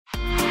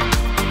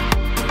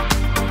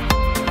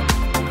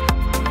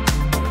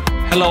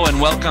Hello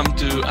and welcome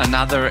to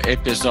another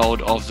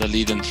episode of the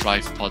Lead and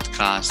Thrive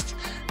podcast,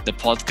 the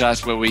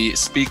podcast where we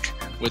speak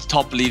with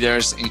top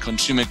leaders in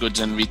consumer goods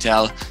and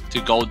retail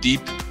to go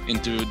deep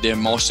into their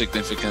most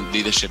significant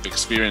leadership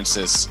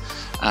experiences.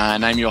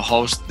 And I'm your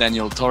host,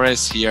 Daniel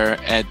Torres, here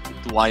at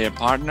Dwyer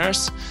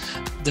Partners.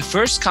 The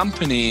first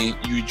company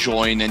you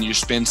join and you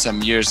spend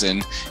some years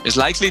in is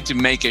likely to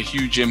make a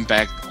huge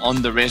impact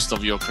on the rest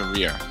of your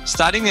career.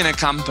 Starting in a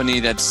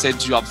company that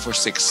sets you up for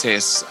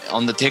success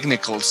on the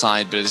technical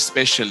side, but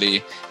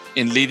especially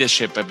in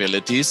leadership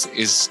abilities,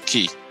 is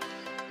key.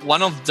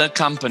 One of the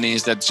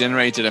companies that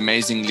generated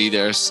amazing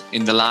leaders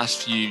in the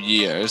last few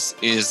years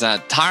is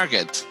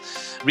Target,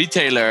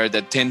 retailer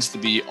that tends to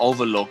be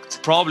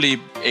overlooked,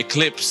 probably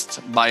eclipsed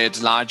by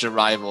its larger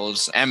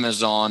rivals,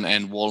 Amazon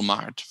and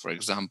Walmart, for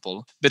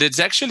example. But it's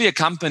actually a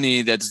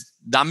company that's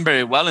done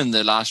very well in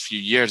the last few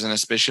years, and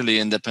especially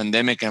in the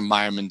pandemic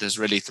environment has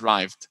really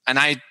thrived. And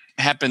I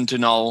happen to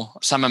know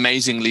some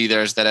amazing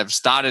leaders that have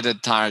started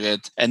at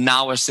Target and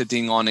now are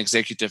sitting on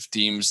executive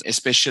teams,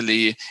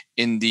 especially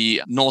in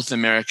the North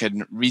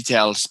American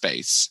retail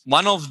space.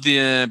 One of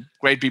the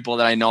great people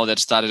that I know that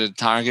started at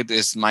Target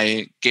is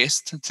my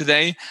guest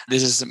today.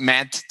 This is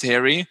Matt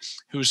Terry,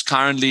 who's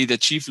currently the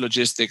Chief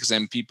Logistics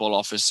and People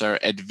Officer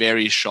at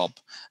Verishop,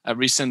 a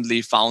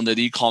recently founded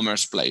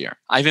e-commerce player.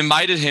 I've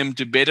invited him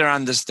to better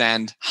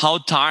understand how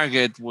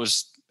Target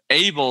was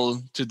able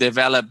to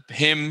develop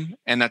him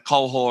and a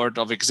cohort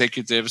of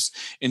executives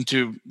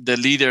into the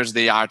leaders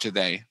they are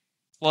today.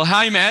 Well,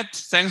 hi, Matt.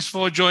 Thanks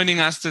for joining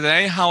us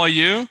today. How are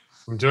you?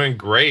 I'm doing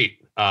great.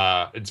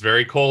 It's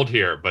very cold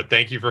here, but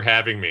thank you for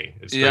having me.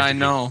 Yeah, I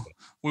know.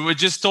 We were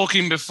just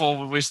talking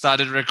before we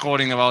started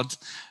recording about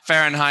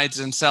Fahrenheit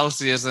and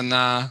Celsius and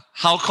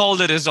how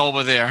cold it is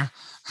over there,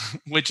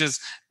 which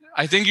is,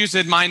 I think you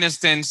said minus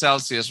 10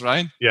 Celsius,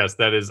 right? Yes,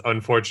 that is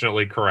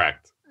unfortunately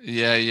correct.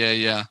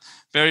 Yeah.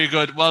 Very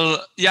good.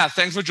 Well, yeah,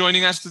 thanks for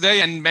joining us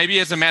today. And maybe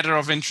as a matter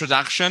of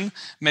introduction,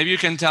 maybe you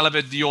can tell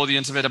the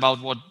audience a bit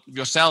about what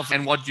yourself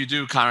and what you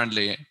do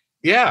currently.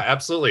 Yeah,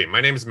 absolutely.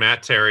 My name is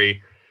Matt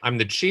Terry. I'm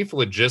the Chief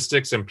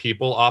Logistics and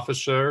People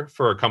Officer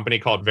for a company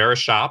called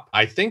Verishop.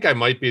 I think I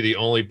might be the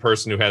only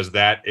person who has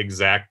that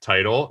exact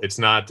title. It's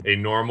not a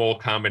normal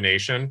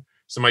combination.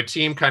 So my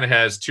team kind of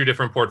has two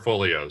different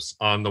portfolios.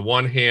 On the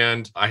one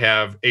hand, I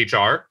have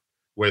HR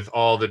with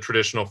all the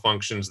traditional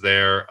functions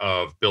there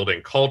of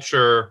building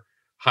culture,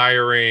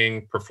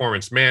 hiring,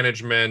 performance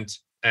management,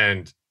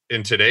 and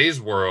in today's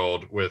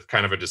world with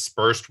kind of a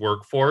dispersed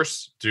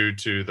workforce due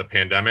to the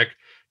pandemic,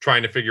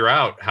 trying to figure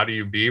out how do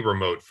you be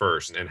remote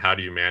first and how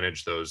do you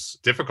manage those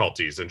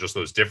difficulties and just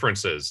those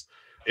differences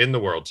in the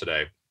world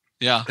today.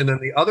 Yeah. And then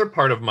the other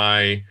part of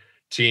my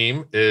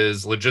team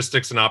is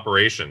logistics and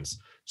operations.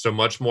 So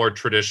much more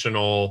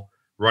traditional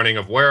running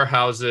of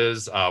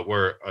warehouses.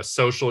 We're a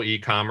social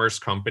e-commerce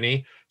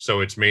company.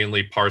 So it's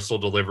mainly parcel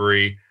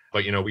delivery,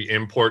 but we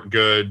import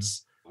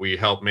goods. We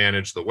help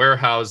manage the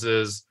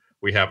warehouses.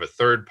 We have a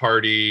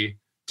third-party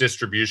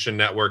distribution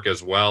network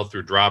as well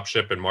through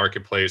dropship and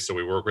marketplace. So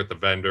we work with the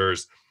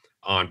vendors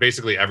on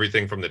basically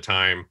everything from the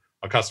time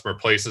a customer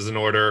places an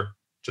order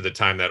to the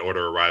time that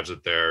order arrives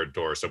at their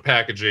door. So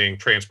packaging,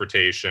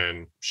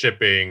 transportation,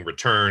 shipping,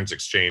 returns,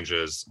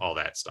 exchanges, all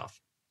that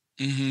stuff.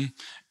 Mm-hmm.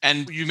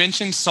 And you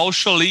mentioned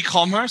social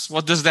e-commerce.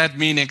 What does that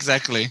mean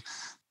exactly?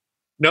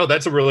 No,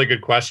 that's a really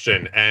good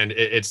question. And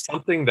it's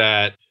something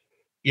that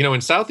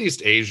in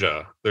Southeast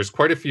Asia, there's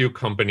quite a few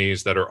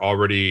companies that are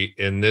already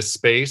in this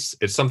space.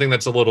 It's something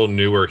that's a little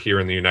newer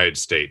here in the United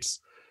States.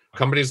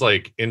 Companies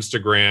like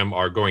Instagram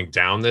are going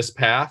down this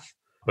path,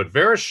 but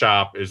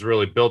Verishop is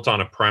really built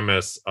on a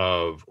premise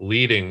of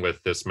leading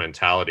with this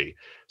mentality.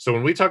 So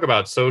when we talk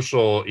about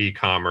social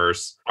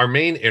e-commerce, our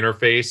main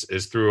interface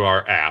is through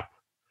our app.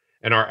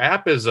 And our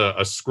app is a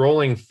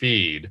scrolling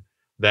feed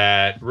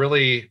that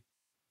really,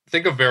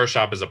 think of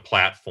Verishop as a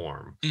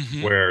platform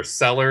where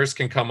sellers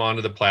can come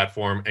onto the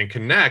platform and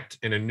connect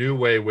in a new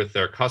way with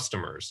their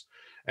customers.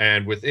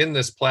 And within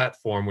this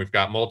platform, we've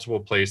got multiple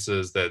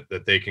places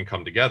that they can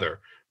come together.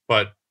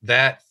 But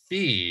that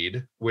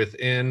feed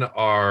within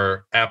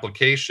our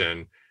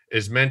application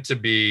is meant to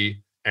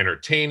be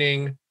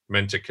entertaining,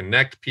 meant to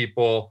connect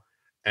people.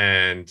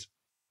 And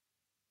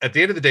at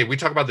the end of the day, we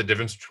talk about the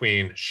difference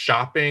between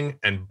shopping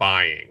and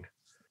buying.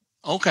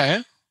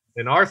 Okay.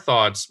 In our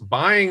thoughts,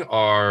 buying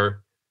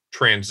are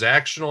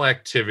transactional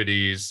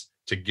activities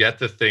to get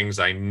the things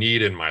I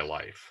need in my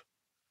life.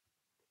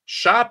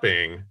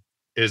 Shopping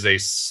is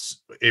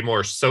a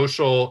more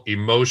social,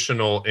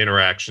 emotional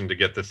interaction to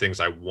get the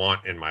things I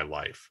want in my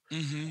life.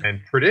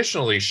 And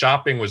traditionally,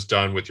 shopping was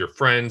done with your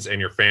friends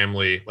and your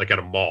family, like at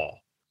a mall.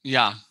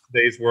 Yeah.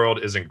 Today's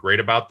world isn't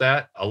great about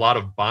that. A lot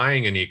of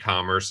buying in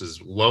e-commerce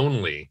is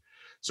lonely.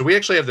 So we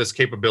actually have this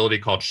capability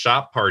called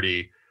Shop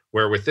Party,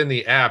 where within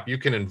the app, you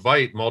can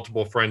invite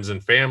multiple friends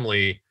and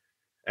family.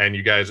 And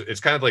you guys, it's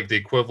kind of like the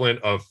equivalent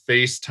of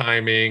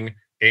FaceTiming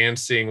and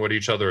seeing what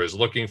each other is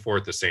looking for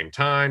at the same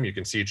time. You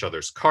can see each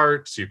other's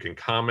carts. You can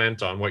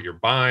comment on what you're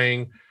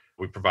buying.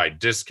 We provide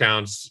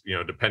discounts,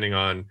 depending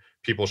on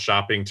people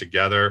shopping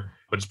together.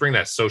 but just bring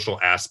that social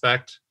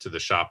aspect to the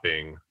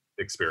shopping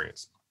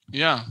experience.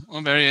 Yeah,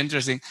 well, very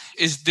interesting.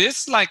 Is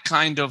this like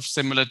kind of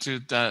similar to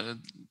the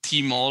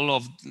Tmall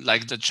of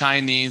like the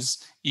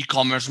Chinese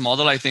e-commerce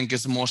model? I think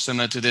is more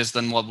similar to this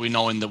than what we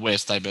know in the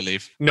West, I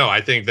believe. No,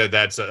 I think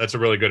that's a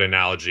really good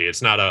analogy.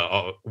 It's not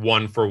a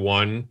one for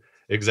one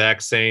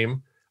exact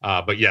same,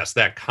 but yes,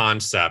 that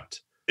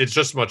concept, it's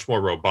just much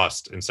more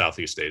robust in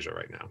Southeast Asia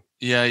right now.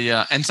 Yeah,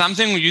 yeah. And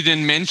something you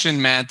didn't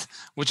mention, Matt,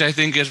 which I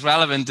think is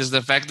relevant, is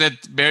the fact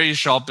that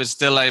Verishop is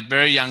still a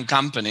very young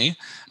company.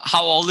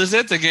 How old is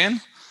it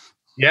again?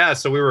 Yeah,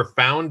 so we were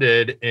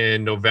founded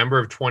in November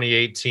of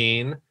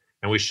 2018,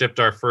 and we shipped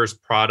our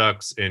first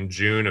products in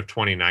June of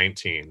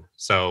 2019.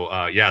 So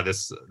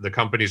the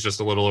company's just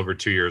a little over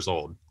 2 years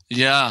old.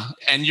 Yeah,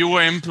 and you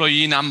were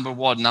employee number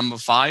what? Number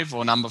 5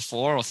 or number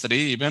 4 or 3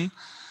 even?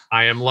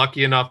 I am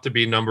lucky enough to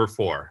be number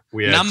 4.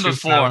 We had number 2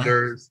 4.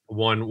 founders,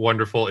 one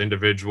wonderful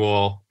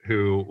individual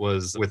who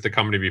was with the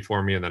company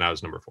before me, and then I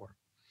was number 4.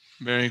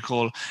 Very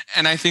cool.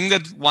 And I think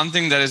that one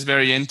thing that is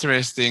very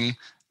interesting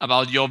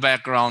about your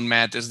background,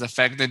 Matt, is the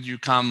fact that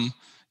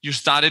you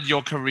started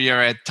your career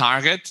at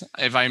Target.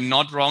 If I'm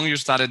not wrong, you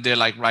started there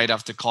like right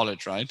after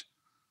college, right?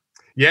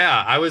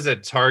 Yeah, I was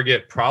at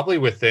Target probably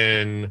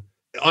within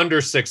under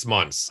 6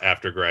 months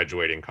after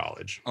graduating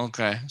college.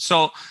 Okay.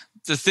 So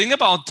the thing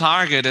about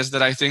Target is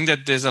that I think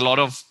that there's a lot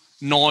of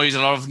noise,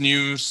 a lot of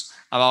news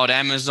about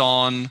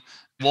Amazon,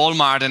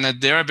 Walmart, and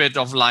that they're a bit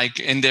of like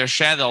in their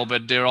shadow,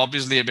 but they're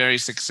obviously a very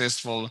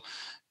successful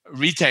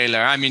retailer.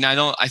 I mean,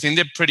 I think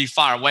they're pretty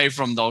far away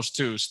from those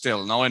two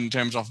still, no, in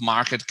terms of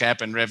market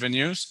cap and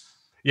revenues.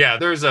 Yeah,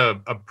 there's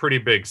a pretty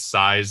big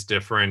size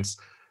difference.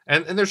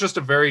 And there's just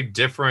a very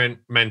different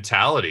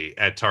mentality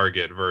at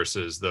Target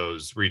versus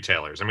those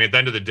retailers. I mean, at the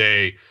end of the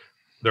day,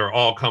 they're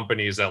all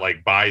companies that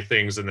like buy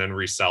things and then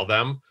resell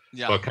them.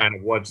 Yeah. But kind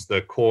of what's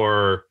the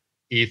core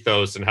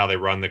ethos and how they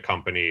run the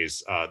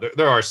companies,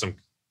 there are some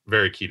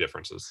very key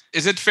differences.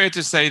 Is it fair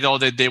to say, though,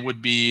 that they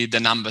would be the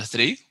number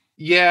 3?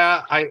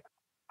 Yeah,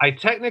 I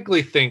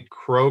technically think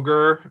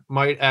Kroger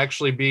might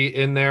actually be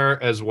in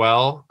there as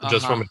well,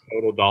 just from a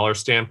total dollar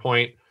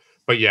standpoint.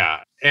 But yeah,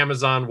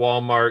 Amazon,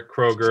 Walmart,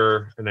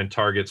 Kroger, and then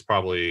Target's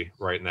probably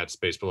right in that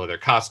space below there.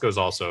 Costco's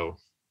also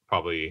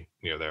probably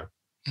near there.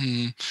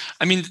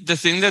 I mean, the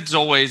thing that's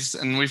always,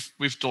 and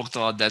we've talked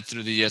about that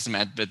through the years,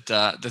 Matt, but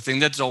the thing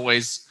that's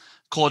always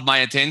caught my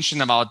attention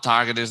about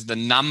Target is the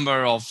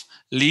number of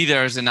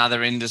leaders in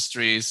other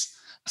industries,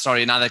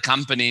 in other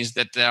companies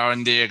that are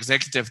in the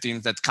executive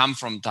teams that come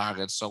from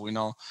Target. So we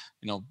know,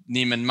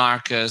 Neiman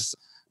Marcus.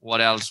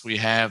 What else we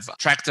have?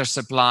 Tractor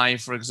Supply,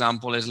 for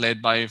example, is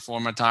led by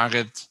former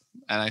Target,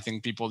 and I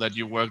think people that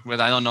you worked with.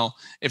 I don't know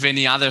if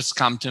any others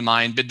come to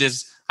mind, but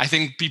I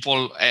think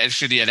people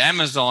actually at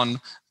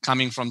Amazon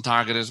coming from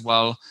Target as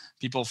well,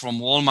 people from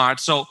Walmart.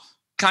 So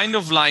kind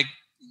of like,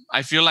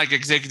 I feel like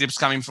executives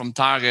coming from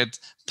Target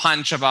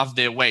punch above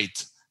their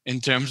weight in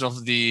terms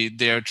of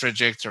their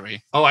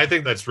trajectory. Oh, I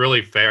think that's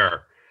really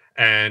fair.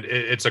 And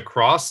it's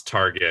across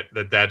Target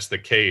that's the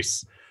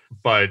case.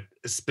 But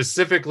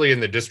specifically in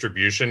the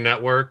distribution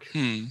network,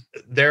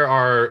 there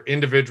are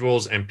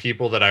individuals and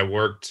people that I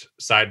worked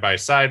side by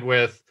side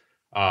with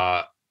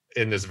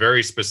in this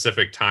very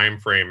specific time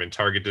frame in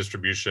Target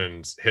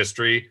Distribution's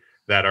history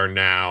that are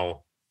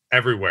now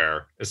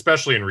everywhere,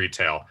 especially in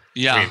retail.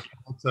 Yeah. I mean,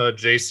 Ulta,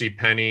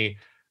 JCPenney,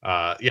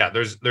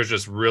 there's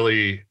just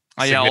really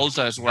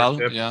Ulta as well.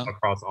 Yeah.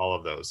 Across all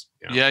of those.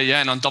 Yeah.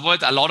 And on top of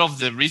it, a lot of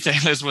the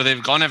retailers where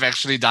they've gone have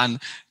actually done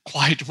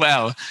quite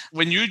well.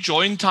 When you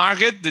joined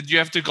Target, did you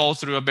have to go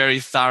through a very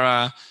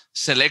thorough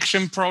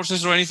selection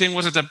process or anything?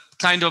 Was it a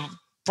kind of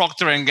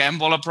Procter &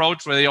 Gamble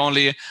approach where they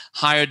only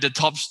hired the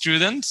top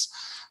students?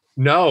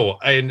 No,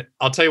 and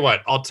I'll tell you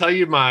what, I'll tell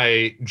you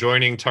my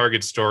joining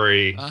Target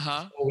story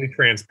fully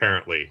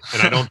transparently,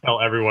 and I don't tell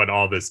everyone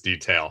all this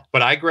detail.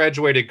 But I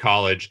graduated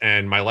college,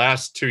 and my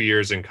last 2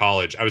 years in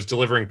college, I was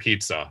delivering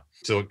pizza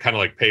to kind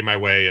of like pay my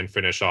way and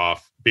finish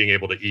off being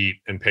able to eat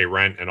and pay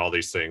rent and all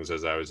these things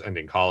as I was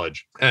ending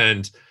college.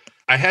 And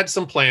I had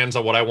some plans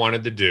on what I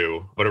wanted to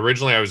do, but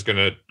originally I was going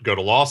to go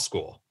to law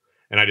school,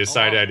 and I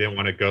decided I didn't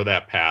want to go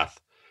that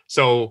path.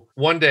 So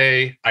one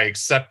day I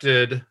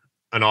accepted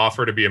an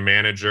offer to be a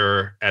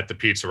manager at the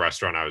pizza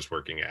restaurant I was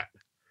working at.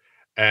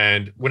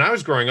 And when I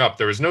was growing up,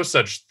 there was no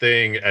such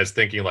thing as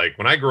thinking like,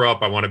 when I grow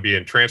up, I want to be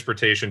in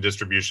transportation,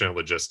 distribution, and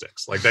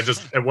logistics. Like that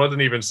it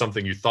wasn't even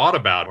something you thought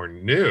about or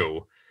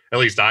knew. At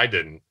least I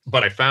didn't.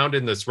 But I found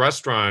in this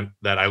restaurant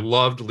that I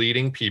loved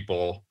leading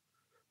people,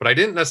 but I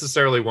didn't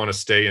necessarily want to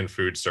stay in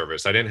food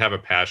service. I didn't have a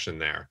passion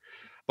there.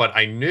 But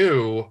I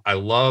knew I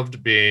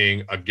loved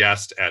being a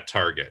guest at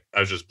Target. I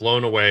was just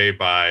blown away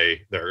by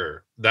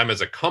them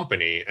as a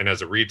company and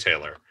as a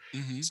retailer.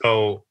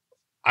 So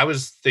I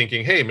was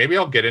thinking, hey, maybe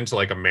I'll get into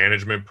like a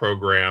management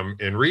program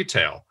in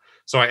retail.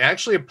 So I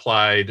actually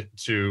applied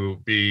to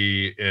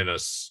be in a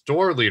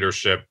store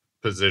leadership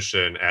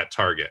position at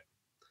Target.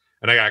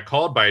 And I got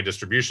called by a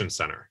distribution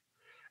center.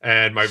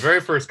 And my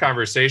very first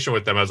conversation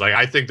with them, I was like,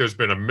 I think there's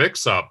been a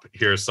mix up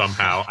here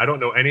somehow. I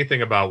don't know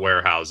anything about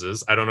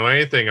warehouses. I don't know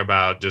anything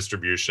about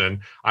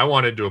distribution. I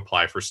wanted to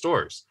apply for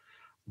stores.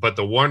 But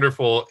the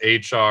wonderful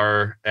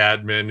HR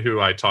admin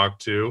who I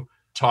talked to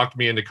talked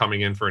me into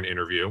coming in for an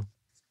interview.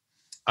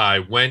 I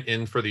went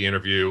in for the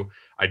interview.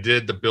 I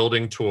did the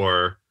building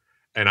tour.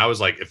 And I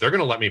was like, if they're going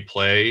to let me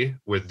play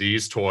with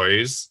these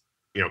toys,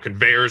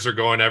 conveyors are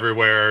going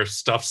everywhere,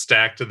 stuff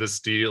stacked to the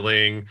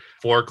ceiling,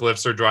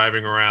 forklifts are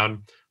driving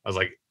around. I was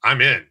like,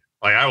 I'm in.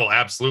 Like, I will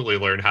absolutely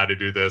learn how to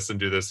do this and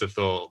do this if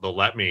they'll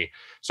let me.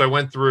 So I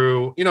went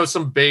through,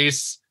 some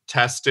base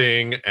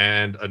testing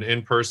and an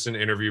in-person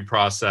interview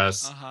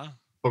process.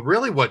 But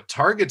really what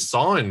Target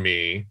saw in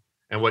me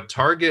and what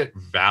Target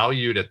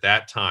valued at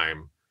that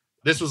time,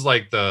 this was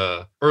like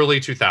the early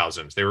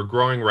 2000s. They were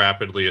growing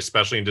rapidly,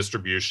 especially in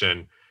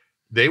distribution.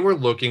 They were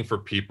looking for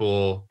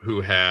people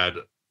who had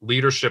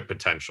leadership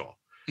potential.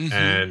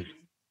 And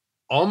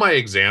all my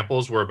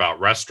examples were about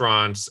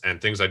restaurants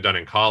and things I'd done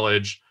in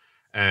college.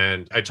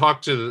 And I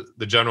talked to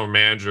the general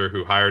manager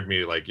who hired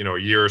me a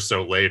year or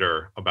so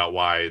later about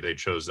why they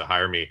chose to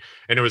hire me.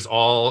 And it was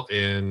all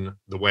in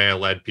the way I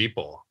led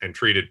people and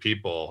treated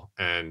people.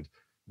 And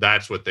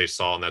that's what they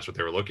saw and that's what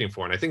they were looking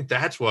for. And I think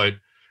that's what,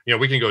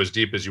 we can go as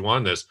deep as you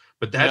want in this,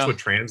 but that's what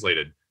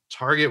translated.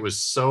 Target was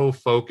so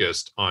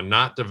focused on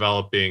not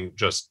developing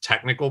just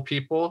technical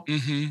people,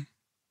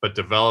 but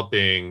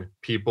developing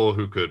people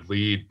who could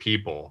lead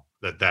people.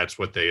 That's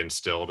what they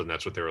instilled and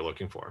that's what they were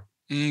looking for.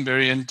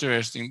 Very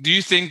interesting. Do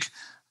you think,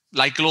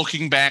 like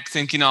looking back,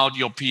 thinking out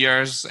your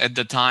peers at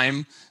the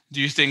time, do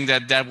you think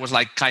that was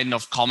like kind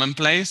of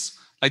commonplace?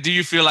 Like, do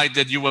you feel like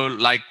that you were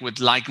like with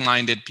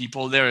like-minded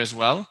people there as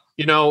well?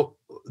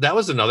 That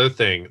was another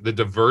thing. The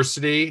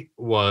diversity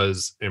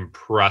was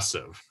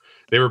impressive.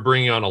 They were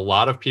bringing on a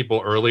lot of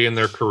people early in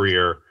their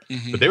career,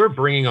 but they were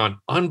bringing on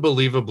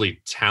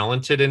unbelievably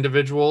talented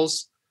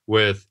individuals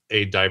with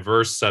a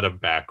diverse set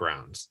of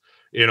backgrounds.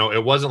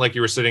 It wasn't like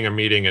you were sitting in a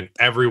meeting and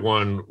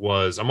everyone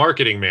was a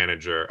marketing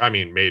major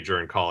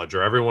in college,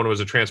 or everyone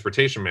was a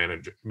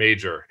transportation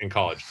major in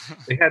college.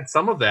 They had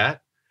some of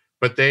that,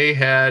 but they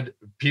had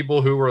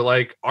people who were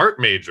like art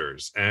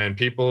majors and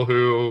people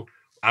who,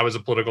 I was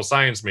a political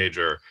science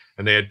major,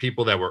 and they had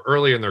people that were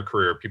early in their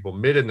career, people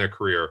mid in their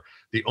career.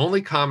 The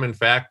only common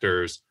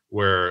factors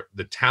were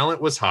the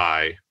talent was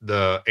high,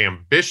 the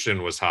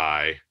ambition was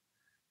high,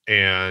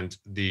 and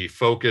the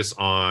focus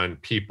on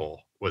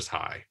people was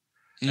high.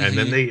 And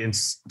then they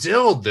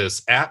instilled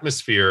this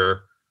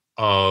atmosphere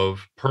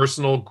of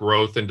personal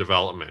growth and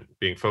development,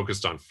 being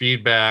focused on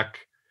feedback.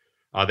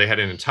 They had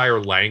an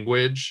entire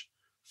language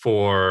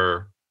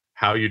for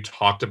how you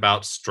talked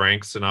about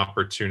strengths and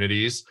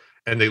opportunities,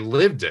 and they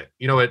lived it.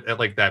 At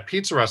like that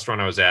pizza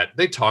restaurant I was at,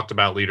 they talked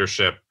about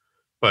leadership,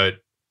 but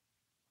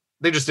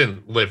they just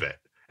didn't live it.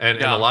 And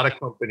a lot of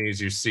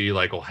companies you see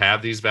will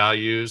have these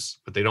values,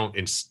 but they don't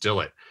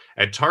instill it.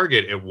 At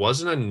Target, it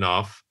wasn't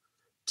enough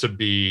to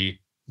be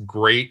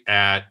great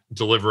at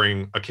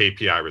delivering a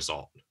KPI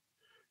result.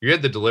 You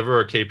had to deliver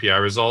a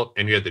KPI result,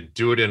 and you had to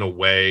do it in a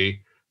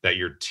way that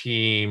your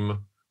team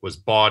was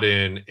bought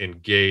in,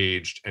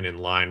 engaged, and in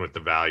line with the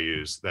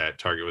values that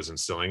Target was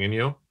instilling in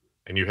you.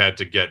 And you had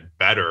to get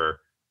better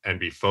and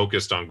be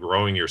focused on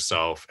growing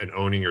yourself and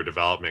owning your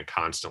development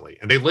constantly.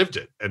 And they lived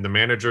it. And the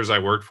managers I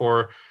worked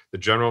for, the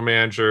general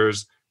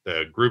managers,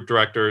 the group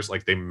directors,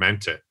 they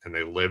meant it and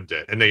they lived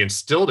it. And they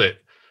instilled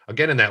it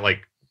again in that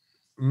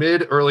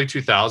mid-early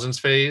 2000s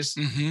phase.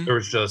 There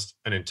was just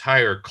an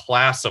entire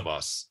class of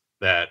us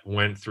that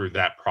went through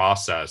that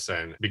process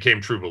and became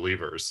true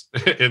believers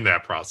in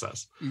that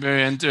process.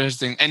 Very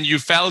interesting. And you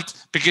felt,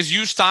 because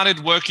you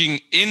started working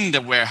in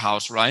the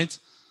warehouse, right?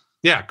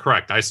 Yeah,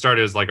 correct. I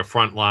started as a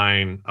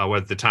frontline,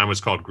 what at the time was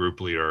called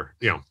group leader,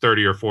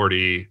 30 or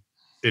 40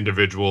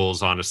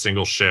 individuals on a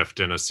single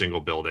shift in a single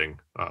building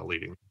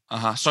leading.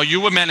 So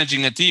you were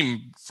managing a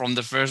team from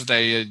the first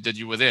day that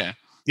you were there?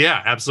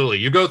 Yeah, absolutely.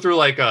 You go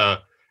through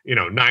a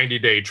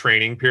 90-day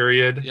training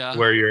period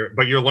where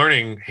you're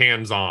learning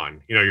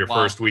hands-on. Your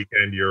first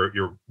weekend,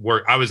 your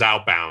work. I was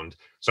outbound,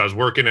 so I was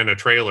working in a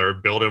trailer,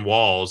 building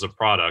walls of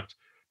product.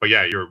 But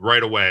yeah, you're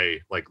right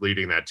away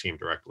leading that team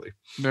directly.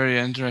 Very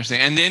interesting.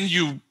 And then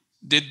you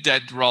did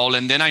that role,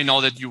 and then I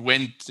know that you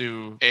went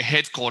to a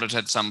headquarters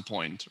at some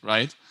point,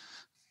 right?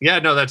 Yeah,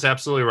 no, that's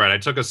absolutely right. I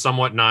took a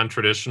somewhat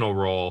non-traditional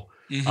role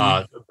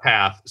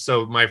path.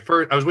 So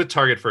I was with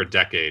Target for a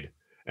decade,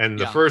 and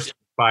the first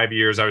 5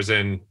 years I was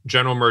in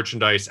general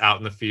merchandise out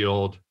in the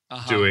field,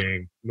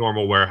 doing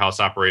normal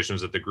warehouse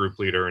operations at the group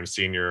leader and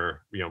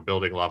senior,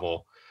 building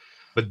level.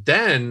 But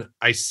then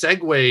I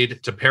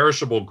segued to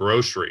perishable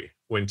grocery.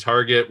 When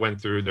Target went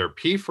through their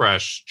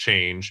P-Fresh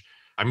change,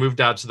 I moved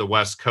out to the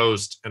West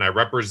Coast and I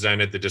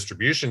represented the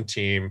distribution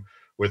team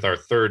with our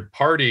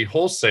third-party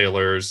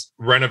wholesalers,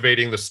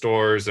 renovating the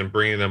stores and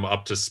bringing them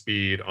up to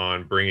speed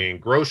on bringing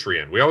grocery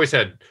in. We always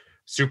had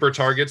super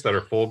Targets that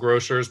are full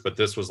grocers, but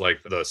this was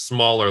the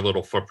smaller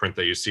little footprint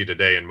that you see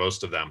today in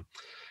most of them.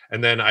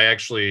 And then I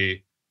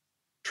actually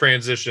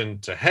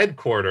transitioned to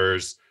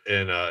headquarters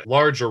in a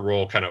larger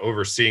role, kind of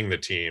overseeing the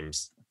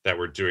teams that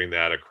were doing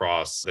that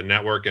across the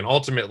network, and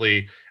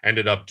ultimately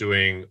ended up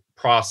doing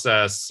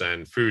process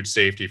and food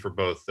safety for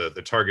both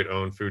the Target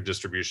owned food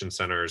distribution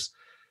centers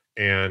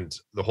and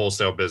the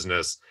wholesale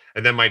business.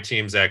 And then my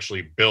teams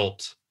actually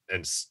built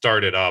and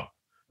started up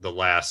the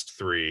last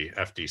 3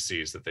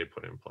 FDCs that they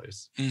put in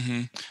place.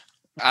 Mm-hmm.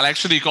 I'll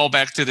actually go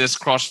back to this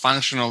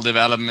cross-functional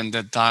development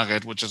at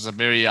Target, which is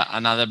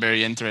another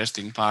very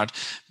interesting part.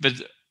 But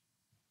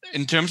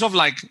in terms of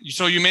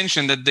so you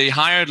mentioned that they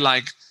hired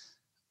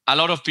a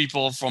lot of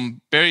people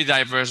from very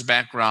diverse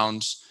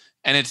backgrounds,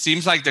 and it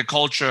seems like the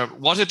culture,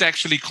 was it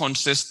actually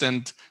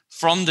consistent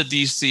from the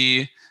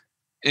DC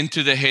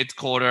into the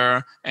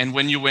headquarters? And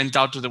when you went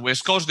out to the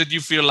West Coast, did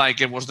you feel like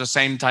it was the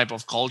same type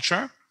of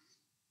culture?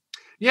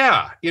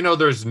 Yeah,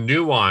 there's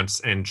nuance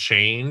and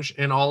change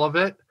in all of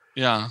it.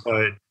 Yeah.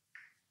 But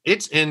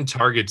it's in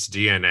Target's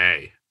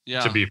DNA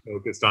Yeah. to be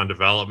focused on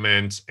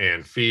development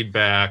and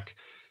feedback.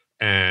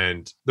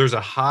 And there's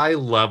a high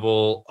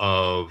level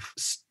of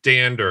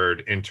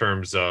standard in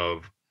terms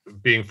of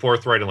being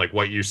forthright in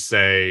what you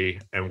say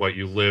and what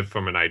you live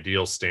from an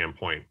ideal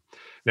standpoint.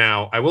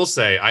 Now, I will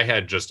say I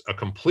had just a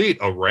complete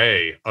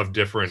array of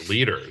different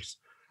leaders.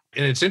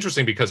 And it's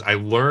interesting because I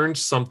learned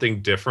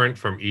something different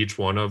from each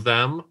one of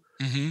them.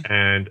 Mm-hmm.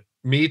 And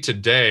me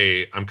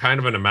today, I'm kind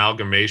of an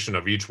amalgamation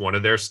of each one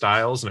of their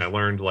styles. And I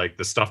learned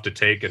the stuff to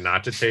take and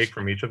not to take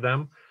from each of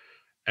them.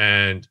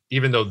 And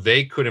even though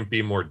they couldn't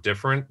be more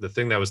different, the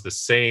thing that was the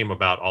same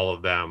about all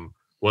of them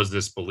was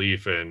this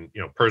belief in,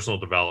 personal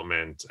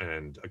development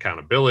and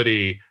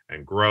accountability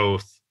and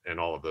growth and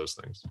all of those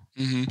things.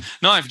 Mm-hmm.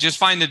 No, I just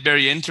find it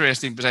very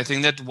interesting, because I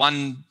think that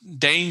one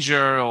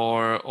danger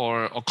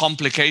or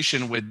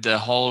complication with the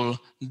whole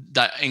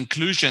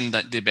inclusion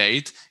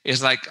debate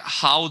is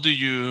how do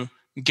you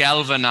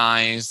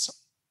galvanize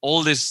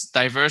all this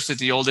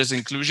diversity, all this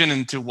inclusion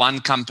into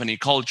one company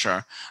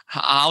culture?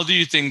 How do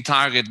you think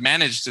Target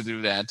managed to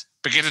do that?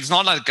 Because it's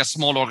not like a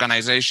small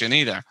organization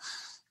either.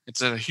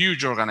 It's a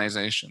huge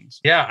organization.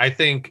 Yeah, I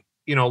think,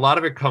 a lot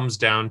of it comes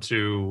down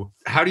to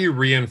how do you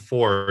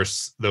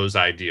reinforce those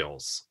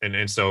ideals?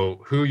 And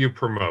so who you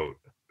promote,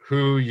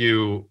 who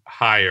you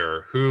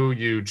hire, who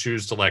you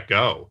choose to let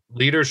go.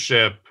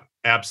 Leadership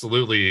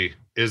absolutely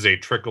is a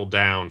trickle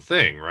down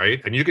thing,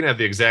 right? And you can have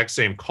the exact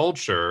same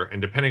culture,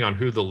 and depending on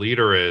who the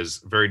leader is,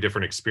 very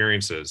different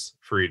experiences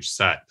for each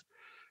set.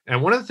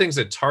 And one of the things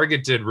that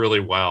Target did really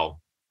well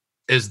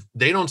is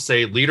they don't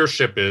say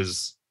leadership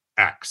is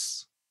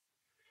X.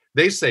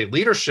 They say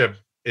leadership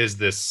is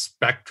this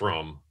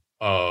spectrum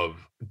of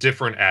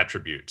different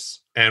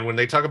attributes. And when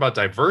they talk about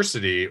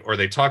diversity or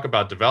they talk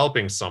about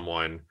developing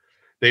someone,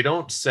 they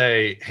don't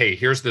say, hey,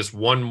 here's this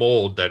one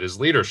mold that is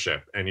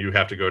leadership and you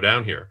have to go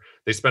down here.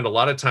 They spend a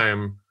lot of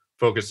time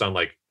focused on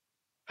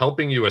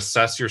helping you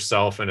assess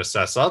yourself and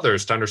assess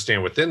others to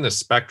understand within the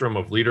spectrum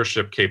of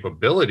leadership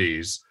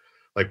capabilities,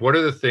 what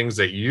are the things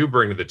that you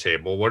bring to the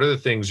table? What are the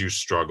things you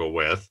struggle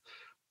with?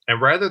 And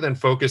rather than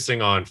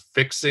focusing on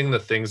fixing the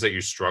things that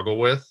you struggle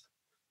with,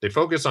 they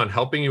focus on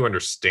helping you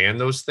understand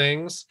those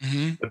things,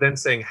 mm-hmm. but then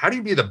saying, how do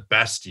you be the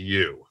best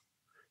you?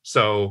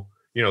 So,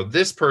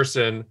 this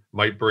person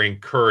might bring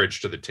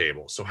courage to the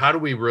table. So how do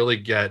we really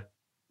get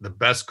the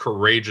best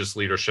courageous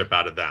leadership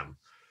out of them?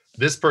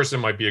 This person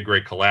might be a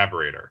great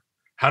collaborator.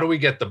 How do we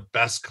get the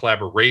best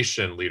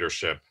collaboration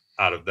leadership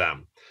out of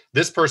them?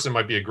 This person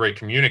might be a great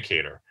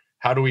communicator.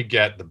 How do we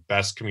get the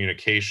best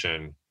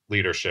communication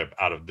leadership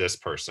out of this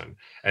person?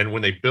 And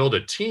when they build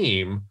a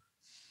team,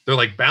 they're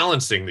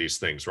balancing these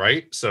things,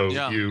 right? So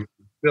you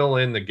fill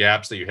in the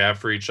gaps that you have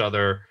for each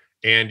other,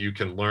 and you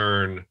can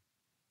learn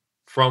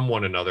from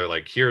one another.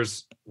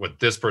 Here's what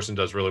this person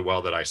does really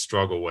well that I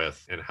struggle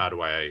with, and how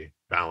do I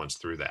balance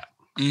through that?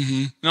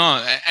 Mm-hmm.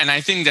 No, and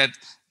I think that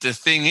the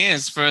thing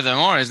is,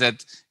 furthermore, is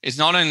that it's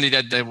not only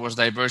that there was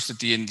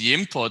diversity in the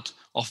input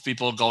of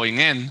people going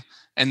in,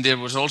 and there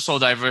was also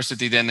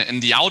diversity then in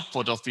the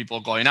output of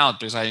people going out,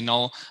 because I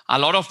know a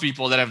lot of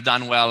people that have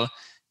done well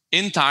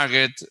in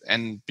Target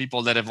and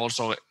people that have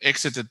also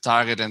exited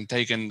Target and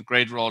taken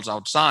great roles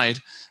outside,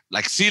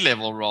 like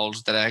C-level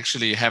roles that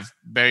actually have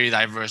very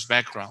diverse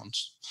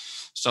backgrounds.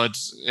 So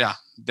it's,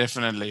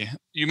 definitely.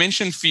 You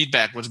mentioned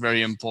feedback was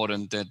very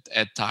important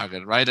at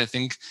Target, right? I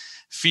think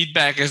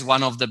feedback is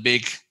one of the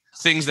big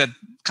things that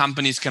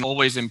companies can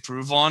always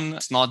improve on.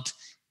 It's not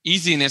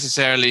easy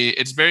necessarily.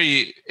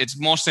 It's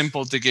more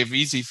simple to give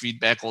easy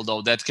feedback,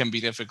 although that can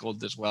be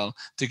difficult as well,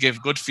 to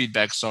give good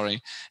feedback,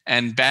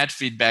 and bad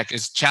feedback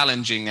is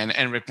challenging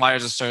and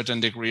requires a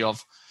certain degree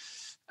of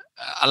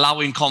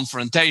allowing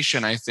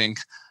confrontation, I think.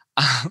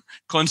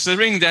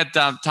 Considering that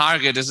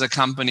Target is a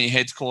company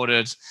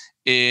headquartered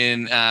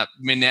in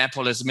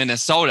Minneapolis,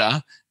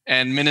 Minnesota,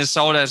 and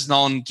Minnesota is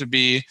known to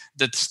be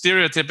the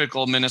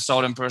stereotypical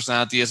Minnesotan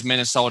personality is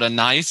Minnesota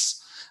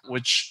nice,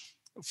 which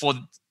for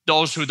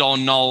those who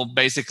don't know,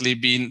 basically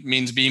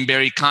means being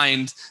very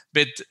kind,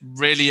 but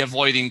really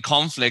avoiding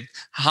conflict.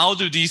 How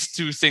do these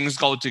two things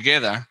go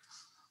together?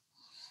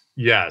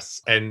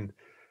 Yes. And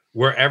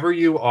wherever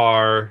you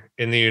are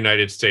in the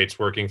United States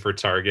working for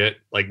Target,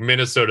 like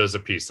Minnesota is a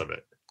piece of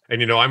it.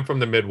 And, I'm from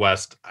the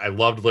Midwest. I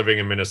loved living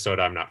in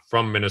Minnesota. I'm not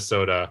from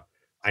Minnesota.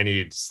 I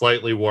need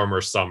slightly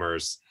warmer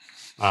summers.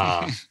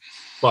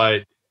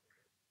 But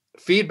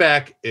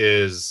feedback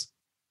is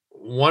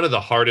one of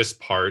the hardest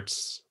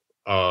parts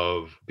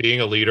of being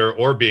a leader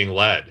or being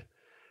led.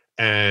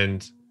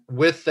 And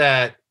with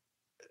that,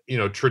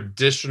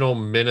 traditional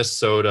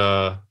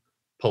Minnesota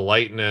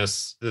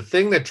politeness, the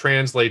thing that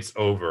translates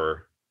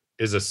over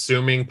is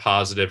assuming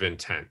positive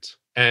intent.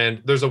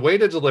 And there's a way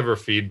to deliver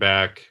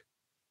feedback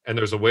and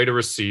there's a way to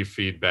receive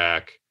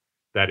feedback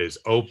that is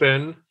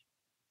open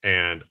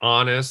and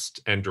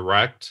honest and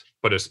direct,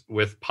 but is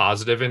with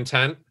positive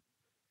intent,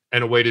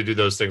 and a way to do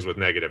those things with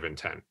negative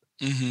intent.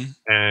 Mm-hmm.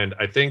 And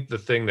I think the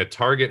thing that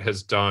Target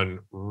has done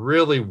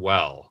really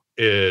well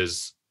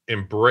is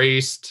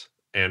embraced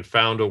and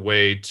found a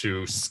way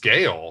to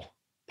scale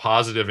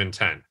positive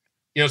intent.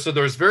 So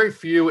there's very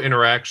few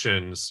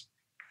interactions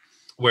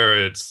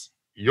where it's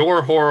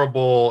you're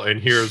horrible and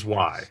here's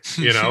why.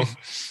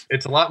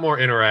 It's a lot more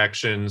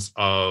interactions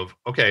of,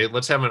 okay,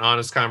 let's have an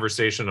honest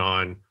conversation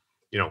on,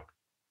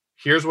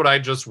 here's what I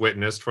just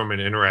witnessed from an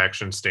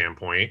interaction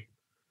standpoint.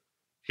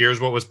 Here's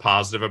what was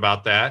positive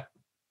about that.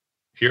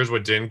 Here's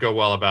what didn't go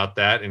well about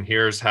that. And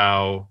here's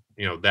how,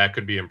 that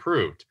could be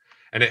improved.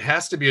 And it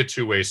has to be a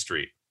two-way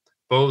street.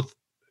 Both,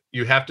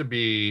 you have to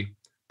be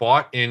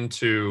bought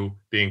into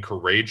being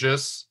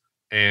courageous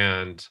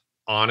and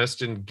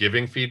honest in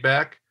giving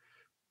feedback,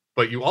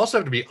 but you also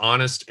have to be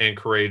honest and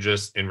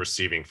courageous in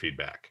receiving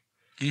feedback.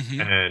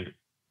 Mm-hmm. And,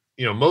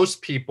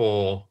 most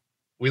people,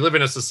 we live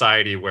in a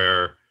society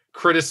where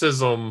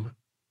criticism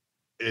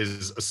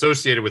is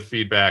associated with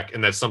feedback,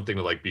 and that's something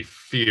to like be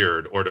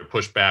feared or to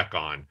push back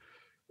on,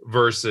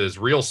 versus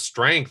real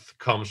strength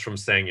comes from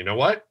saying, you know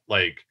what,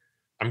 like,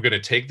 I'm going to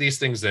take these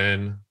things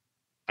in,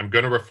 I'm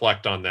going to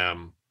reflect on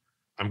them,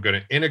 I'm going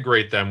to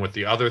integrate them with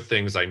the other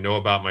things I know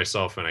about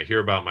myself and I hear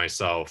about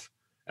myself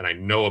and I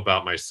know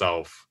about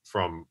myself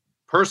from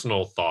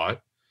personal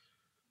thought,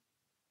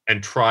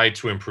 and try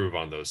to improve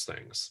on those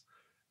things.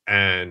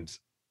 And,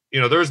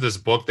 there's this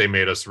book they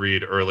made us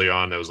read early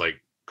on that was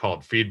like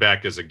called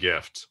Feedback is a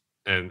Gift.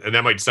 And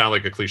that might sound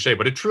like a cliche,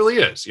 but it truly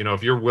is.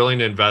 If you're willing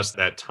to invest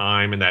that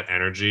time and that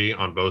energy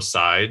on both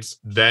sides,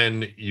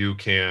 then you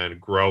can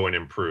grow and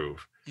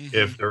improve. Mm-hmm.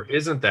 If there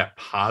isn't that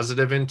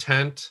positive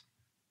intent,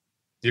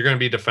 you're going to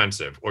be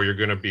defensive, or you're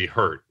going to be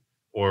hurt,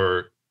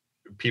 or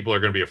people are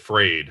going to be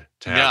afraid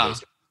to have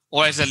those.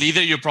 Or as a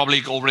leader, you're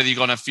probably already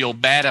going to feel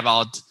bad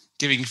about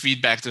giving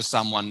feedback to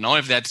someone, no?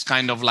 If that's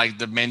kind of like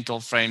the mental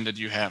frame that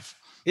you have.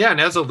 Yeah.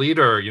 And as a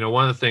leader,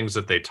 one of the things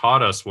that they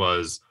taught us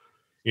was,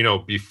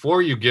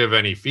 before you give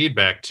any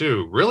feedback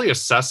too, really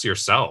assess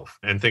yourself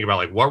and think about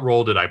like, what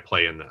role did I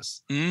play in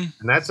this? And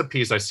that's a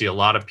piece I see a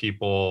lot of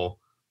people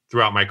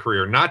throughout my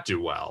career not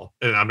do well.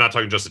 And I'm not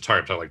talking just at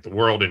Target, I'm talking like the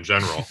world in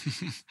general.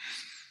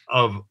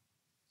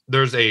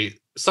 There's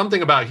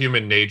something about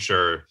human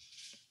nature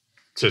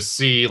to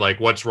see like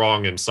what's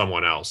wrong in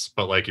someone else.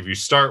 But like, if you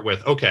start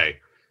with, okay,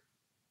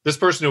 this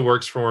person who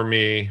works for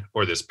me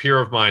or this peer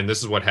of mine,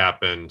 this is what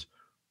happened.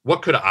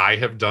 What could I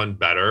have done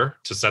better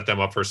to set them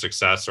up for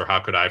success? Or how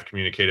could I have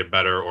communicated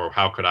better? Or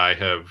how could I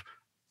have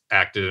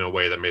acted in a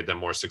way that made them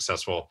more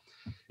successful?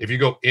 If you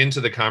go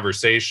into the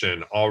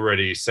conversation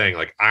already saying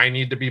like, I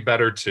need to be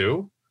better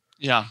too.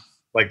 Yeah.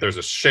 Like there's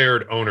a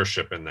shared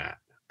ownership in that.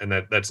 And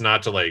that's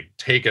not to like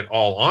take it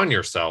all on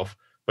yourself,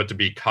 but to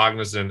be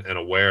cognizant and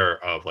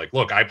aware of like,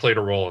 look, I played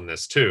a role in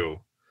this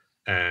too.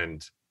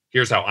 And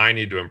here's how I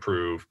need to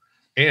improve.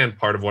 And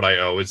part of what I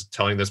owe is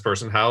telling this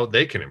person how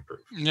they can improve.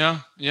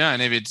 Yeah. Yeah.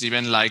 And if it's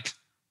even like,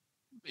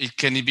 it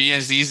can be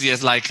as easy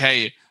as like,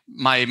 hey,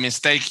 my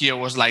mistake here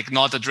was like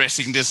not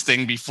addressing this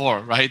thing before,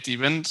 right?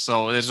 Even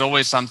so, there's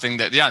always something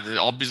that,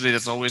 obviously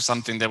there's always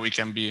something that we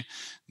can be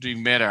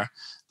doing better.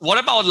 What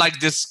about like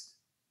this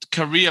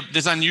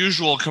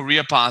unusual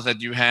career path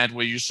that you had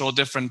where you saw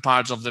different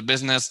parts of the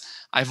business?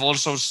 I've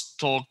also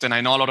talked, and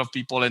I know a lot of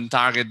people in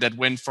Target that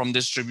went from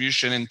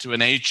distribution into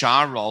an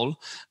HR role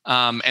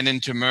and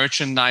into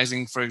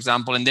merchandising, for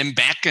example, and then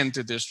back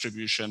into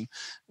distribution.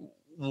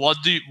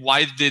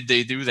 Why did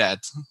they do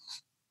that?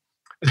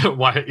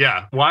 Why?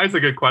 Yeah. Why is a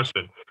good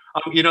question.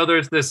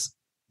 There's this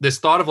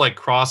thought of like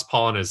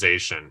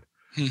cross-pollination.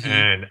 Mm-hmm.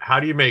 And how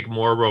do you make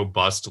more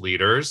robust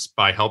leaders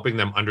by helping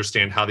them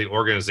understand how the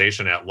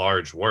organization at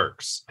large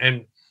works?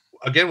 And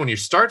again, when you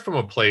start from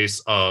a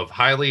place of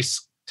highly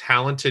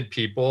talented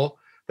people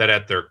that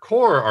at their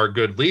core are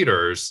good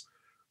leaders,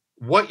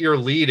 what you're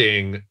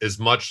leading is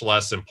much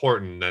less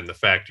important than the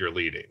fact you're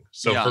leading.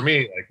 So for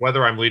me, like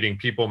whether I'm leading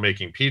people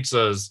making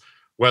pizzas,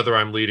 whether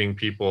I'm leading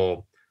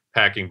people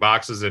packing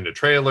boxes into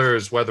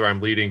trailers, whether I'm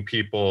leading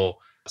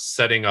people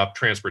setting up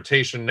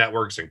transportation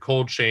networks and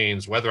cold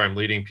chains, whether I'm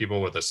leading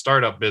people with a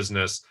startup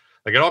business,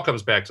 like it all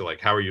comes back to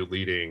like, how are you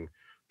leading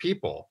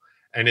people?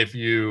 And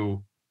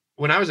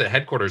when I was at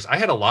headquarters, I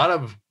had a lot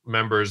of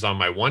members on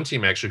my one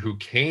team actually who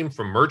came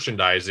from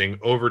merchandising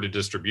over to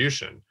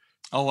distribution.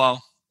 Oh, wow.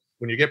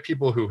 when you get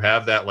people who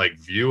have that like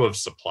view of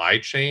supply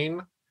chain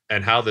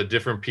and how the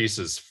different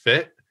pieces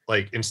fit,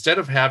 like instead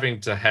of having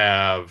to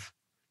have,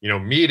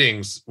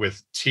 meetings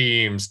with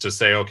teams to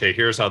say, okay,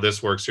 here's how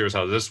this works, here's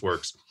how this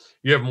works,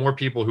 you have more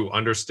people who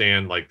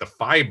understand like the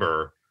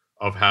fiber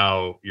of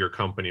how your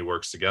company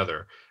works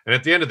together. And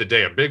at the end of the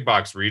day, a big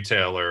box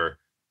retailer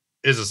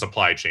is a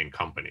supply chain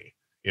company.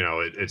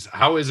 It's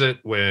how is it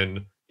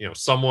when,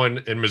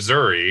 someone in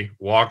Missouri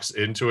walks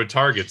into a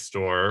Target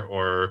store,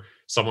 or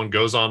someone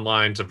goes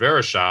online to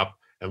Verishop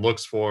and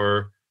looks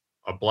for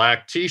a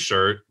black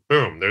t-shirt,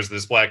 boom, there's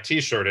this black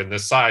t-shirt in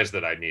this size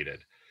that I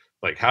needed.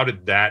 Like, how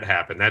did that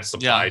happen? That's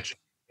supply chain.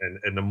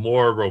 And the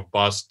more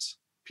robust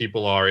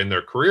people are in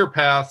their career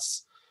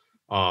paths,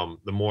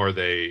 the more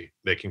they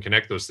can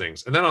connect those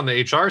things. And then on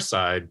the HR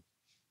side,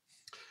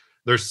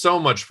 there's so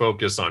much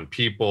focus on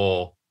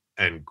people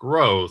and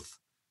growth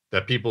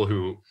that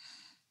people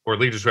or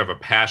leaders who have a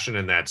passion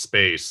in that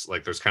space,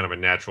 like there's kind of a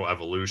natural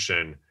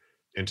evolution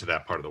into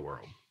that part of the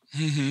world.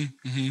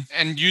 Mm-hmm, mm-hmm.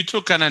 And you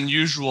took an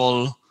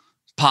unusual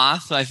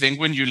path, I think,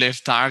 when you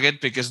left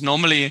Target, because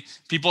normally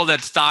people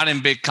that start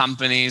in big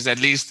companies, at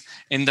least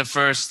in the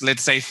first,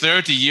 let's say,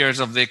 30 years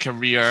of their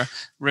career,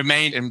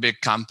 remain in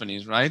big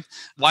companies, right?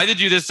 Why did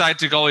you decide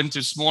to go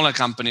into smaller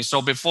companies?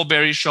 So before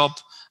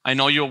Verishop, I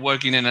know you're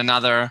working in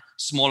another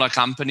smaller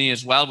company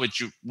as well,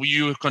 which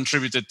you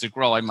contributed to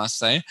grow, I must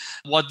say.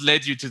 What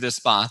led you to this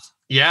path?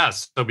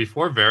 Yes. So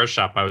before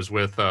Verishop, I was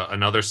with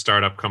another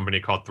startup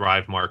company called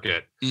Thrive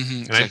Market.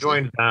 Mm-hmm, and I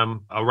joined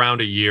them around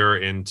a year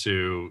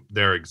into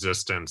their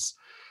existence.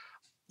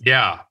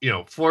 Yeah.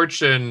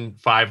 Fortune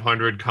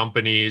 500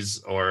 companies,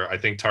 or I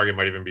think Target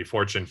might even be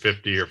Fortune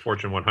 50 or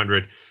Fortune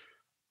 100,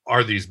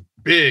 are these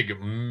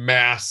big,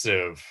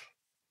 massive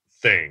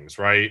things,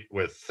 right?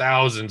 With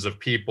thousands of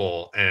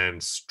people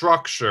and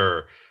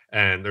structure.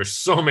 And there's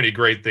so many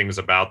great things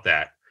about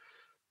that.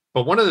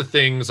 But one of the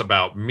things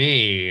about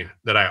me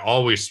that I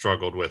always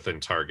struggled with in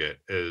Target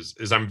is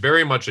I'm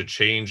very much a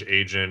change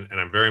agent, and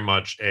I'm very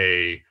much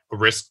a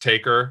risk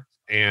taker,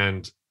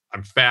 and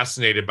I'm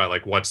fascinated by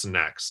like what's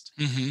next.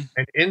 Mm-hmm.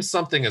 And in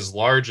something as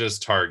large as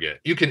Target,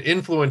 you can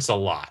influence a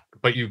lot,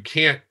 but you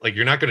can't, like,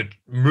 you're not going to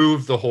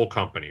move the whole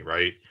company,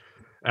 right?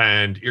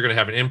 And you're going to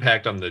have an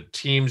impact on the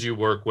teams you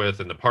work with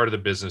and the part of the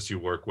business you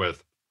work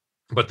with.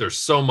 But there's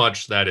so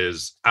much that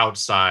is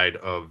outside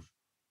of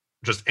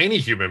just any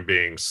human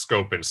being's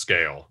scope and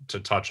scale to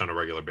touch on a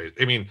regular basis.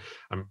 I mean,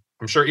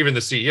 I'm sure even the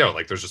CEO,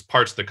 like there's just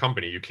parts of the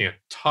company you can't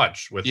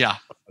touch with. Yeah.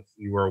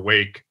 You were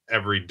awake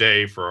every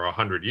day for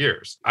 100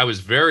 years. I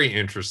was very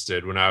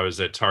interested when I was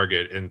at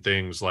Target in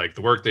things like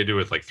the work they do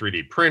with like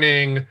 3D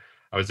printing.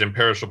 I was in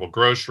perishable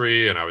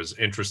grocery, and I was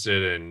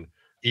interested in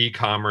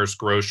e-commerce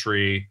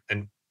grocery,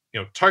 and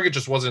Target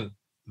just wasn't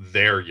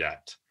there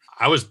yet.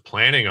 I was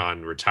planning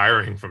on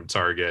retiring from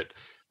Target,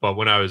 but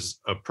when I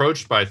was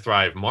approached by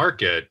Thrive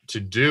Market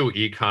to do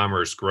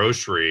e-commerce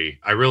grocery,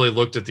 I really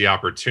looked at the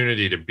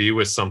opportunity to be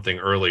with something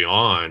early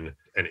on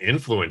and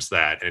influence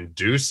that and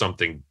do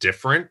something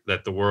different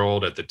that the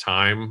world at the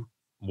time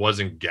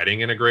wasn't getting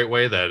in a great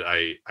way, that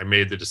I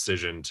made the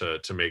decision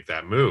to make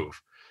that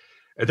move.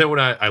 And then when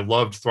I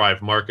loved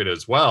Thrive Market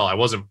as well, I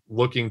wasn't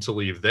looking to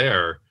leave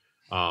there.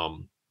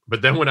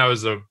 But then when I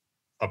was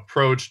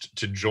approached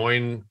to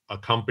join a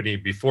company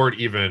before it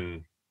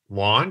even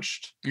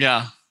launched,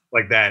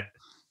 like that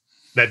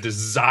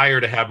desire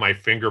to have my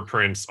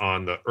fingerprints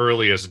on the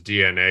earliest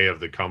DNA of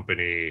the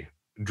company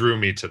drew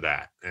me to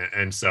that.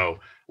 And so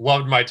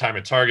loved my time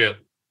at Target,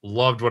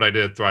 loved what I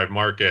did at Thrive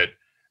Market,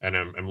 and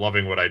I'm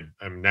loving what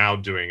I'm now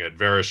doing at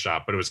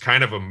Verishop. But it was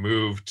kind of a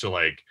move to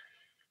like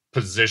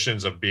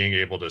positions of being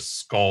able to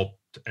sculpt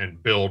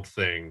and build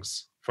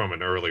things from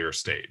an earlier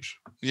stage.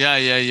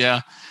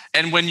 Yeah.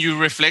 And when you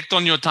reflect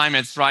on your time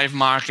at Thrive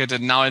Market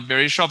and now at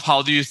Verishop,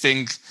 how do you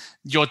think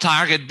your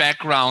Target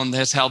background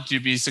has helped you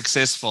be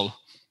successful?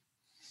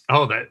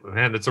 Oh,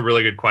 that's a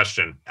really good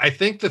question. I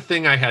think the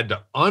thing I had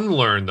to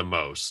unlearn the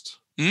most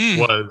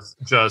was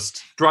just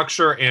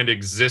structure and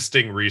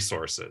existing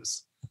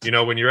resources.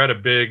 When you're at a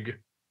big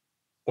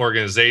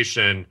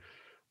organization,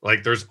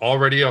 like there's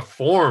already a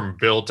form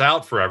built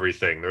out for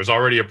everything. There's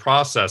already a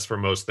process for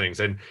most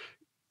things. And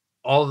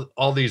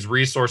all these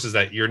resources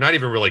that you're not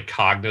even really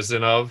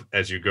cognizant of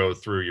as you go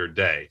through your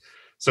day.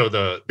 So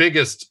the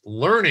biggest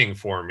learning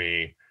for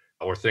me,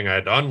 or thing I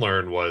had to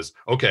unlearn, was,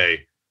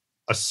 okay,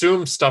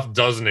 assume stuff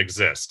doesn't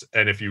exist.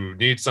 And if you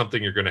need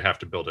something, you're going to have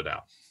to build it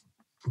out.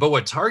 But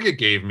what Target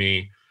gave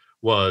me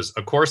was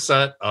a core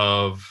set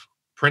of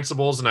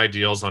principles and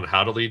ideals on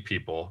how to lead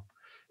people.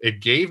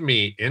 It gave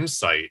me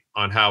insight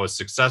on how a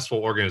successful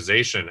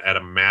organization at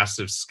a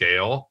massive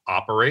scale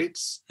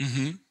operates.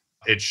 Mm-hmm.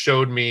 It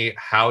showed me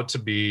how to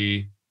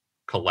be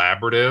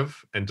collaborative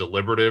and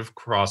deliberative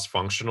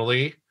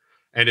cross-functionally,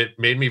 and it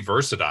made me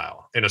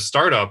versatile. In a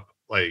startup,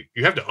 like,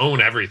 you have to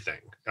own everything.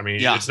 I mean,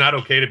 It's not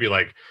okay to be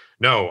like,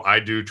 no, I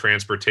do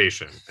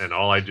transportation and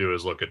all I do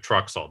is look at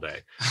trucks all day.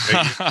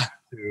 Right?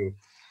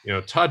 You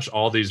have to, touch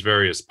all these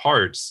various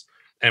parts.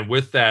 And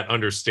with that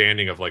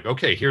understanding of like,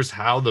 okay, here's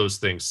how those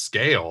things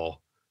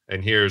scale,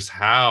 and here's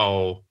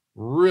how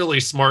really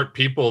smart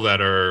people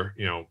that are,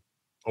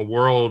 a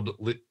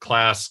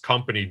world-class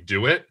company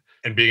do it,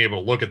 and being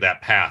able to look at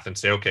that path and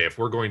say, okay, if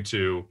we're going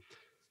to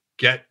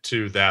get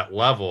to that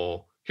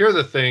level, here are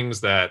the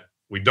things that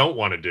we don't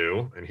want to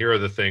do, and here are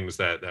the things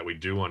that we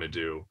do want to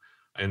do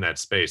in that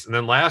space. And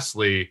then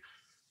lastly,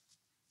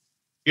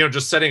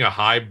 just setting a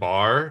high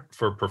bar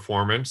for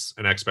performance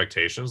and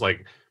expectations.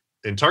 Like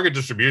in target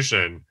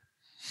distribution,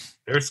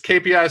 there's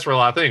KPIs for a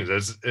lot of things.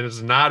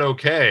 It's not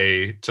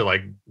okay to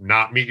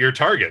not meet your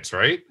targets,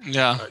 right?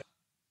 Yeah.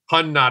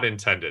 Pun not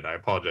intended. I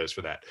apologize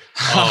for that.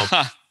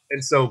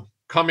 And so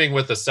coming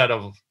with a set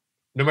of,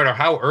 no matter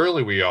how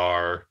early we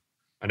are,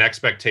 an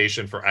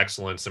expectation for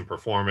excellence and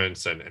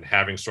performance and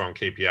having strong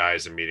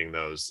KPIs and meeting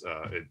those.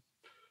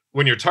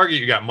 When you're Target,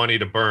 you got money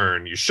to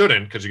burn. You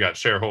shouldn't, because you got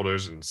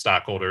shareholders and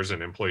stockholders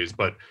and employees.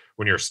 But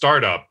when you're a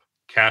startup,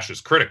 cash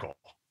is critical.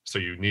 So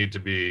you need to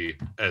be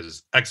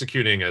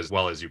executing as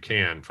well as you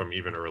can from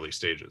even early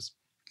stages.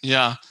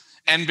 Yeah.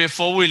 And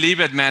before we leave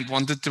it, Matt,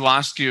 wanted to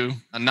ask you,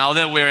 now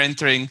that we're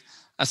entering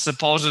a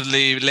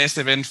supposedly less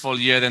eventful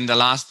year than the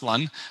last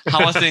one,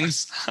 how are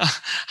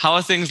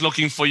things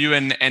looking for you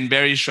and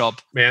Verishop?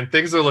 Man,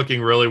 things are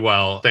looking really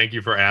well. Thank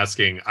you for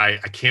asking. I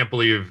can't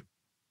believe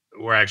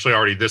we're actually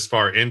already this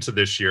far into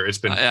this year. It's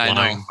been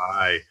flying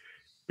by.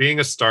 Being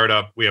a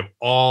startup, we have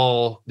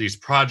all these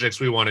projects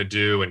we want to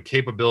do and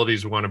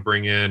capabilities we want to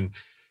bring in.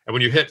 And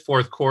when you hit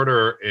fourth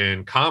quarter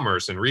in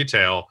commerce and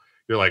retail,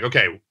 you're like,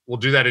 okay, we'll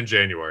do that in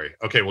January.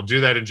 Okay, we'll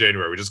do that in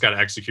January. We just got to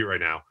execute right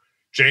now.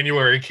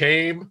 January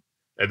came,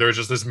 and there's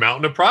just this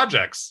mountain of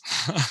projects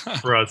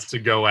for us to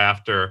go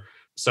after.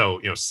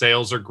 So,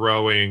 sales are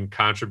growing,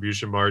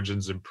 contribution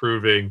margins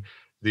improving.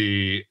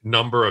 The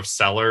number of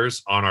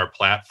sellers on our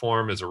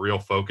platform is a real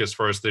focus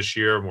for us this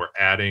year, and we're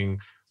adding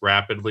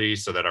rapidly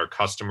so that our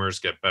customers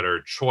get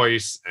better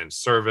choice and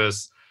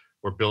service.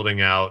 We're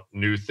building out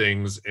new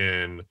things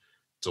in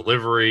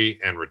delivery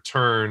and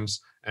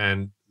returns.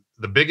 And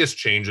the biggest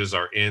changes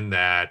are in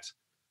that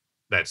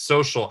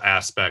social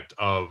aspect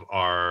of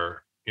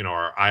our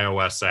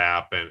iOS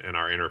app and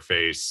our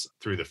interface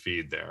through the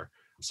feed there.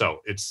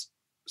 So it's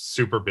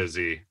super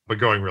busy, but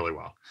going really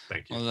well.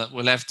 Thank you. Well,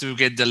 we'll have to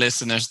get the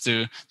listeners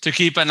to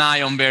keep an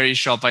eye on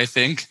Verishop, I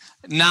think,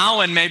 now,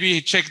 and maybe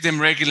check them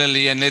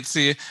regularly, and let's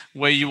see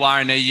where you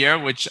are in a year,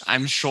 which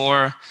I'm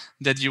sure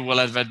that you will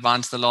have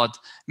advanced a lot.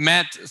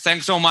 Matt,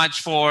 thanks so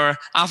much for,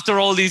 after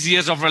all these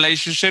years of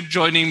relationship,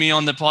 joining me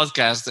on the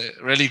podcast.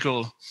 Really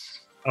cool.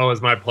 Oh,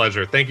 it's my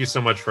pleasure. Thank you so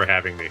much for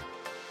having me.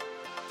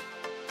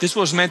 This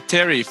was Matt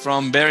Terry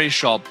from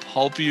Verishop.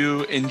 Hope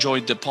you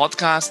enjoyed the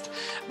podcast.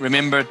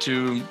 Remember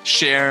to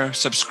share,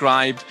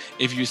 subscribe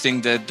if you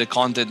think that the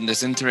content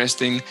is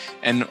interesting.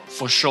 And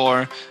for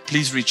sure,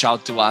 please reach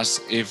out to us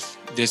if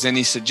there's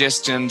any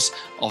suggestions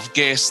of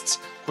guests,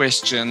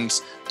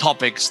 questions,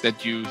 topics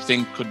that you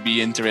think could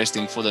be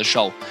interesting for the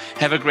show.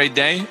 Have a great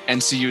day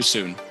and see you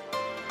soon.